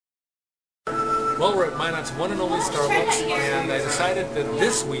Well, we're at Minot's one and only Starbucks, and I decided that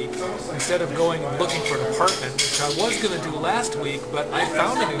this week, instead of going and looking for an apartment, which I was going to do last week, but I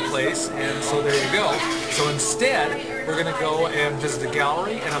found a new place, and so there you go. So instead, we're going to go and visit a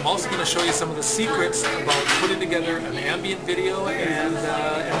gallery, and I'm also going to show you some of the secrets about putting together an ambient video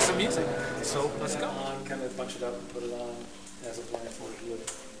and some music. So let's go. Kind of bunch it up and put it on as a blindfold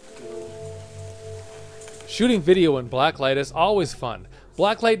would do. Shooting video in blacklight is always fun.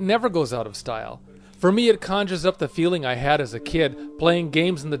 Blacklight never goes out of style. For me, it conjures up the feeling I had as a kid playing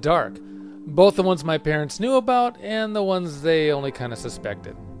games in the dark, both the ones my parents knew about and the ones they only kind of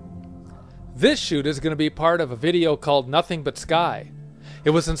suspected. This shoot is going to be part of a video called Nothing But Sky.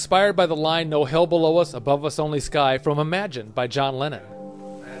 It was inspired by the line "No hell below us, above us only sky" from Imagine by John Lennon.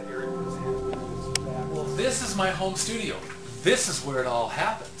 Well, this is my home studio. This is where it all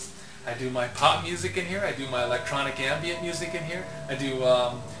happens. I do my pop music in here, I do my electronic ambient music in here, I do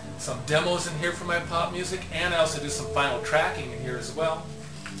some demos in here for my pop music, and I also do some final tracking in here as well.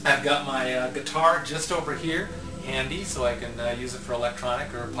 I've got my guitar just over here, handy, so I can use it for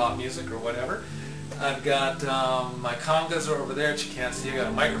electronic or pop music or whatever. I've got my congas are over there that you can't see, I've got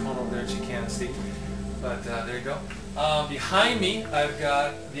a microphone over there that you can't see, but there you go. Behind me I've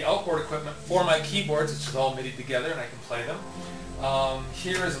got the outboard equipment for my keyboards, which is all MIDI together and I can play them.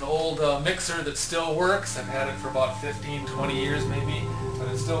 Here is an old mixer that still works. I've had it for about 15, 20 years maybe, but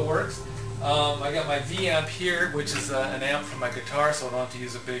it still works. I got my V-amp here, which is an amp for my guitar, so I don't have to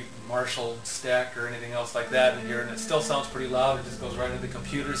use a big Marshall stack or anything else like that in here, and it still sounds pretty loud. It just goes right into the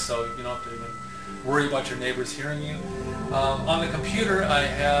computer, so you don't have to even worry about your neighbors hearing you. On the computer I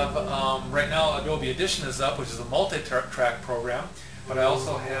have, right now Adobe Audition is up, which is a multi-track program. But I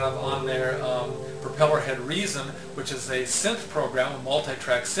also have on there Propellerhead Reason, which is a synth program, a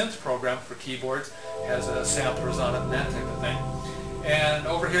multi-track synth program for keyboards. It has samplers on it and that type of thing. And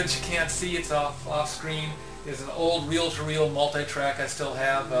over here that you can't see, it's off screen, is an old reel-to-reel multi-track I still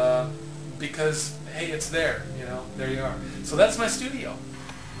have because, hey, it's there, you know, there you are. So that's my studio.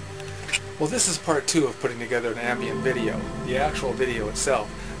 Well, this is part 2 of putting together an ambient video, the actual video itself.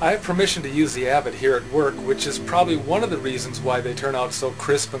 I have permission to use the Avid here at work, which is probably one of the reasons why they turn out so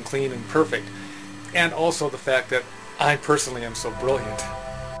crisp and clean and perfect. And also the fact that I personally am so brilliant.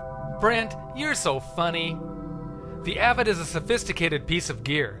 Brent, you're so funny. The Avid is a sophisticated piece of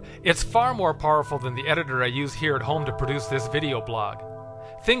gear. It's far more powerful than the editor I use here at home to produce this video blog.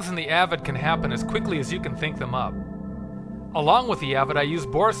 Things in the Avid can happen as quickly as you can think them up. Along with the Avid, I use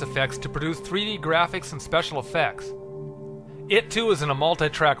Boris effects to produce 3D graphics and special effects. It too is in a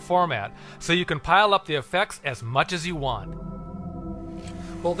multi-track format, so you can pile up the effects as much as you want.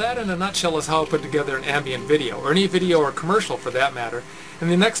 Well, that in a nutshell is how I put together an ambient video, or any video or commercial for that matter. In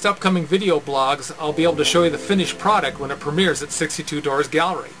the next upcoming video blogs, I'll be able to show you the finished product when it premieres at 62 Doors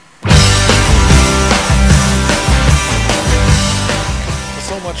Gallery.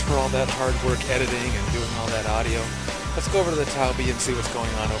 So much for all that hard work editing and doing all that audio. Let's go over to the Taube and see what's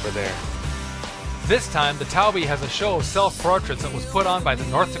going on over there. This time, the Taube has a show of self-portraits that was put on by the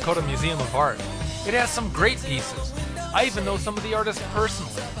North Dakota Museum of Art. It has some great pieces. I even know some of the artists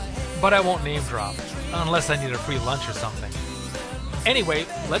personally, but I won't name drop, unless I need a free lunch or something. Anyway,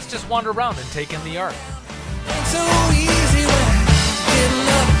 let's just wander around and take in the art. So easy when getting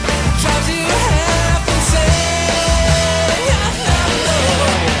up, try to have and say,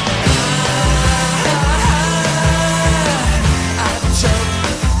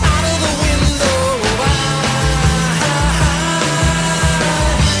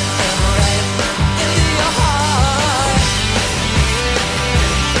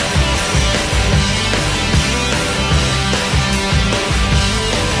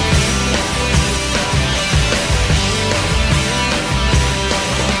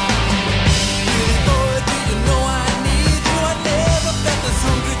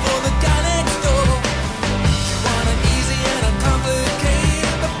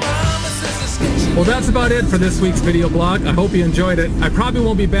 Well, that's about it for this week's video blog. I hope you enjoyed it. I probably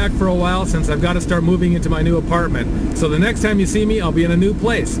won't be back for a while since I've got to start moving into my new apartment. So the next time you see me, I'll be in a new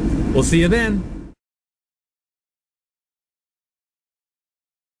place. We'll see you then.